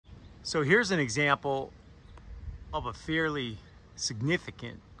So here's an example of a fairly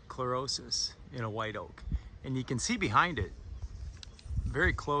significant chlorosis in a white oak. And you can see behind it,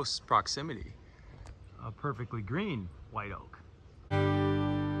 very close proximity, a perfectly green white oak.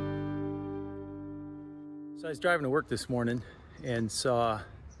 So I was driving to work this morning and saw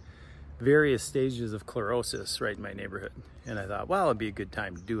various stages of chlorosis right in my neighborhood. And I thought, well, it'd be a good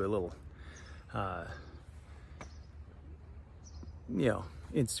time to do a little,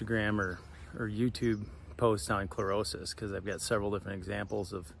 Instagram or YouTube post on chlorosis, because I've got several different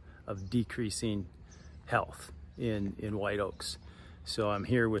examples of decreasing health in white oaks. So I'm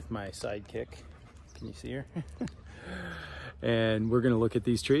here with my sidekick. Can you see her? And we're going to look at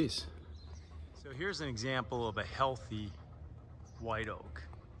these trees. So here's an example of a healthy white oak.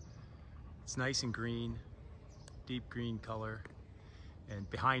 It's nice and green, deep green color, and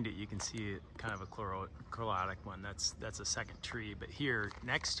behind it you can see kind of a chlorotic one. That's a second tree, but here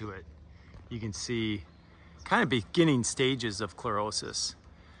next to it you can see kind of beginning stages of chlorosis.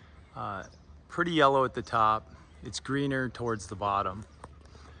 Pretty yellow at the top, it's greener towards the bottom,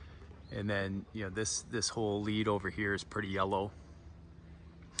 and then this whole lead over here is pretty yellow.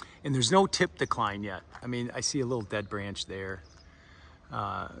 And there's no tip decline yet. I mean, I see a little dead branch there,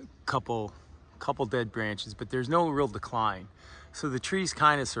 couple dead branches, but there's no real decline. So the tree's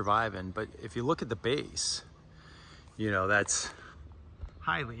kind of surviving. But if you look at the base, that's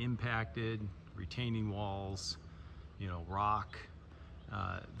highly impacted, retaining walls, rock,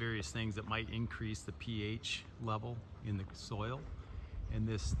 various things that might increase the pH level in the soil. And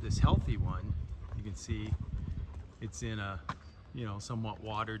this healthy one, you can see it's in a somewhat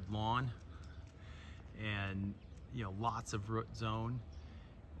watered lawn, and lots of root zone,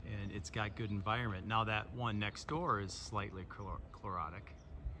 and it's got good environment. Now that one next door is slightly chlorotic,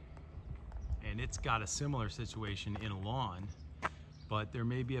 and it's got a similar situation in a lawn, but there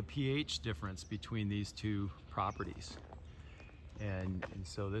may be a pH difference between these two properties. And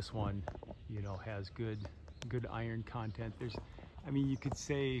so this one, has good iron content. You could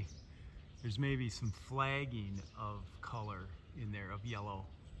say there's maybe some flagging of color in there, of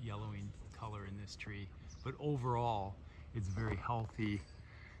yellowing color in this tree, but overall it's very healthy,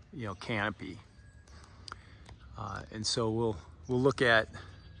 canopy. And so we'll look at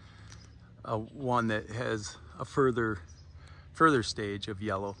one that has a further stage of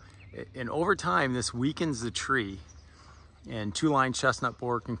yellow, and over time this weakens the tree, and two-line chestnut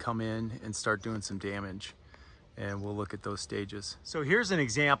borer can come in and start doing some damage, and we'll look at those stages. So here's an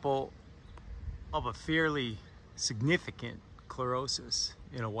example of a fairly significant chlorosis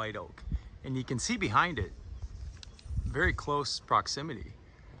in a white oak, and you can see behind it, very close proximity,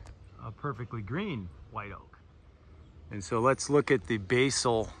 a perfectly green white oak. And so let's look at the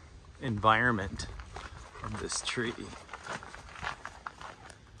basal environment of this tree.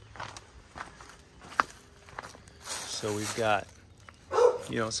 So we've got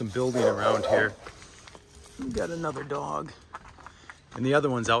some building around here. We've got another dog, and the other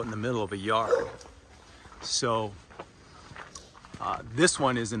one's out in the middle of a yard. So this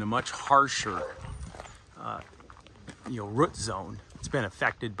one is in a much harsher root zone. It's been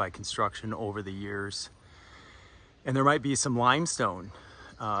affected by construction over the years, and there might be some limestone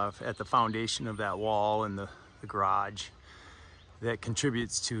at the foundation of that wall and the garage that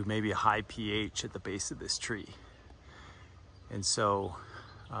contributes to maybe a high pH at the base of this tree. And so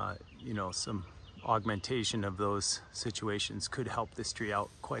some augmentation of those situations could help this tree out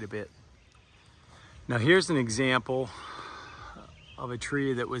quite a bit. Now here's an example of a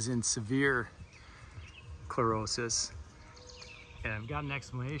tree that was in severe chlorosis, and I've got an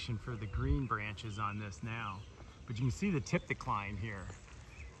explanation for the green branches on this now, but you can see the tip decline here.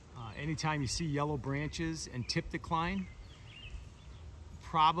 Anytime you see yellow branches and tip decline,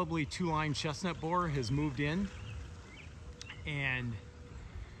 probably two-line chestnut borer has moved in and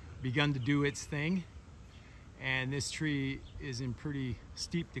begun to do its thing, and this tree is in pretty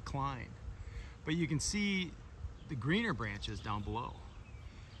steep decline. But you can see the greener branches down below,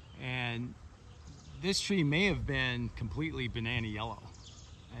 and this tree may have been completely banana yellow,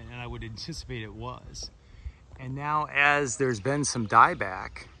 and I would anticipate it was. And now, as there's been some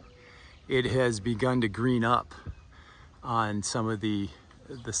dieback, it has begun to green up on some of the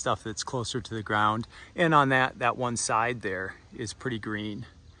stuff that's closer to the ground, and on that one side there is pretty green.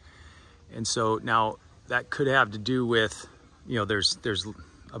 And so now that could have to do with there's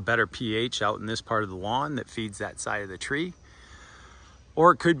a better pH out in this part of the lawn that feeds that side of the tree,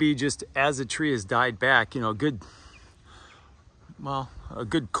 or it could be just as the tree has died back, a good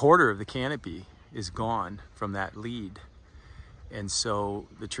quarter of the canopy is gone from that lead, and so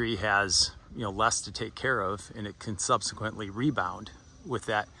the tree has less to take care of, and it can subsequently rebound with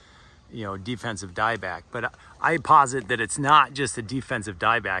that defensive dieback. But I posit that it's not just a defensive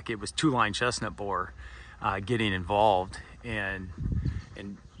dieback. It was two-line chestnut borer getting involved and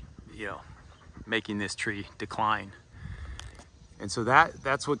making this tree decline. And so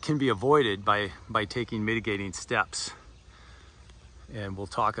that's what can be avoided by taking mitigating steps. And we'll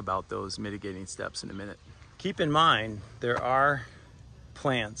talk about those mitigating steps in a minute. Keep in mind, there are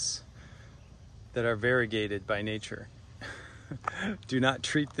plants that are variegated by nature. Do not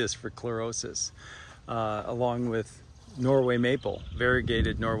treat this for chlorosis, along with Norway maple,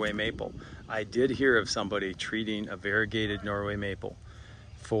 variegated Norway maple. I did hear of somebody treating a variegated Norway maple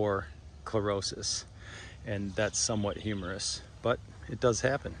for chlorosis, and that's somewhat humorous, but it does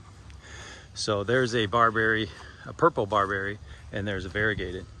happen. So there's a barberry, a purple barberry, and there's a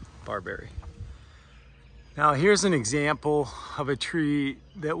variegated barberry. Now here's an example of a tree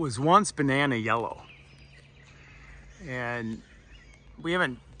that was once banana yellow. And we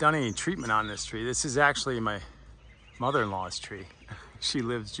haven't done any treatment on this tree. This is actually my mother-in-law's tree. She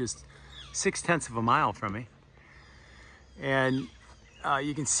lives just 0.6 of a mile from me. And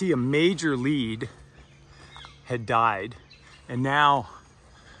you can see a major lead had died. And now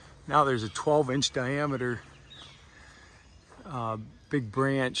there's a 12-inch diameter big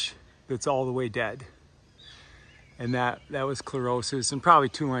branch that's all the way dead. And that was chlorosis and probably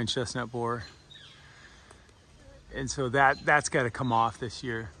two-line chestnut borer. And so that's got to come off this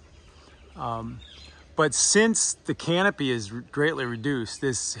year. But since the canopy is greatly reduced,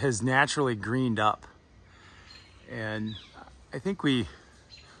 this has naturally greened up. And I think we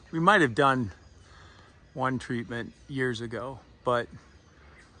might have done one treatment years ago, but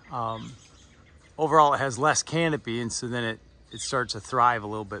overall it has less canopy, and so then it starts to thrive a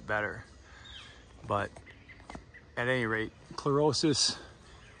little bit better. But at any rate, chlorosis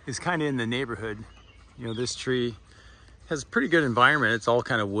is kind of in the neighborhood. This tree has a pretty good environment. It's all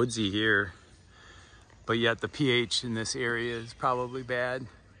kind of woodsy here, but yet the pH in this area is probably bad.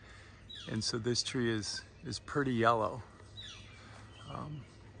 And so this tree is pretty yellow.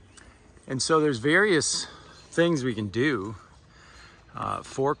 And so there's various things we can do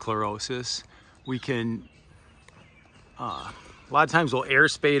for chlorosis. We can, a lot of times we'll air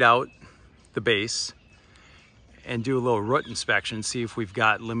spade out the base and do a little root inspection, see if we've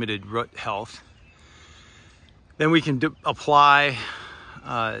got limited root health. Then we can apply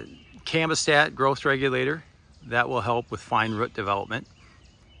Cambistat growth regulator. That will help with fine root development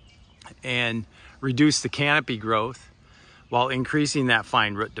and reduce the canopy growth while increasing that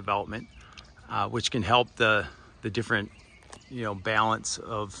fine root development, which can help the different balance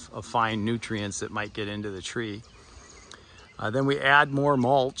of fine nutrients that might get into the tree. Then we add more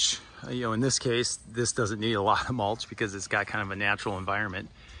mulch. In this case, this doesn't need a lot of mulch because it's got kind of a natural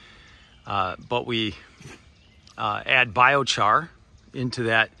environment. But we add biochar into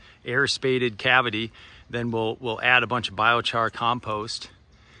that air spaded cavity. Then we'll add a bunch of biochar compost,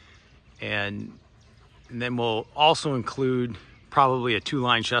 and then we'll also include probably a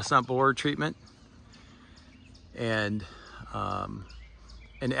two-line chestnut borer treatment and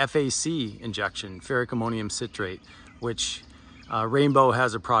an FAC injection, ferric ammonium citrate, which Rainbow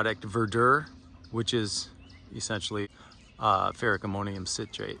has a product, Verdure, which is essentially ferric ammonium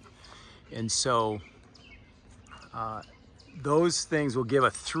citrate. And so those things will give a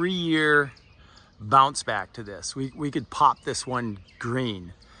 3-year bounce back to this. We could pop this one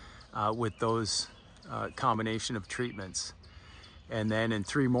green with those combination of treatments. And then in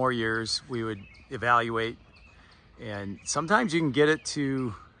 3 more years, we would evaluate. And sometimes you can get it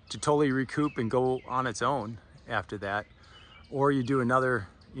to totally recoup and go on its own after that. Or you do another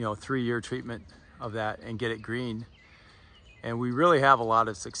 3-year treatment of that and get it green. And we really have a lot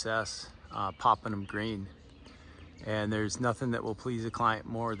of success popping them green. And there's nothing that will please a client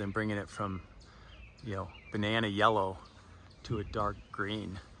more than bringing it from banana yellow to a dark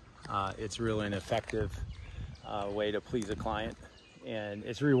green. It's really an effective way to please a client. And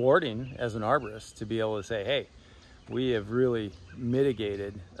it's rewarding as an arborist to be able to say, hey, we have really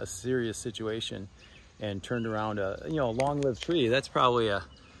mitigated a serious situation and turned around a long-lived tree. That's probably a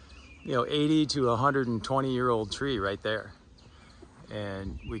 80 to 120-year-old tree right there,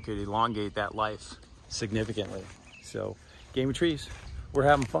 and we could elongate that life significantly. So, game of trees, we're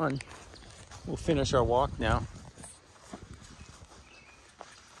having fun. We'll finish our walk now.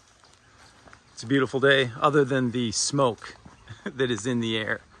 It's a beautiful day, other than the smoke that is in the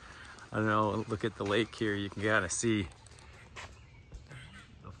air. I don't know. Look at the lake here. You can kind of see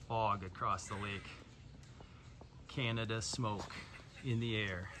the fog across the lake. Canada smoke in the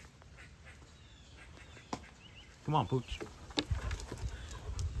air. Come on, Pooch.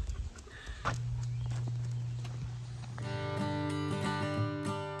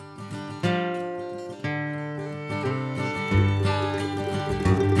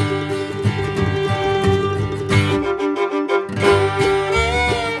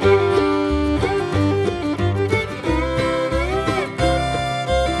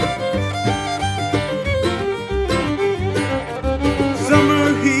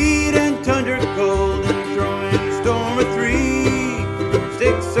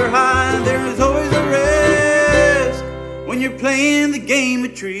 when you're playing the game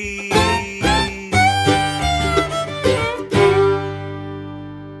of trees.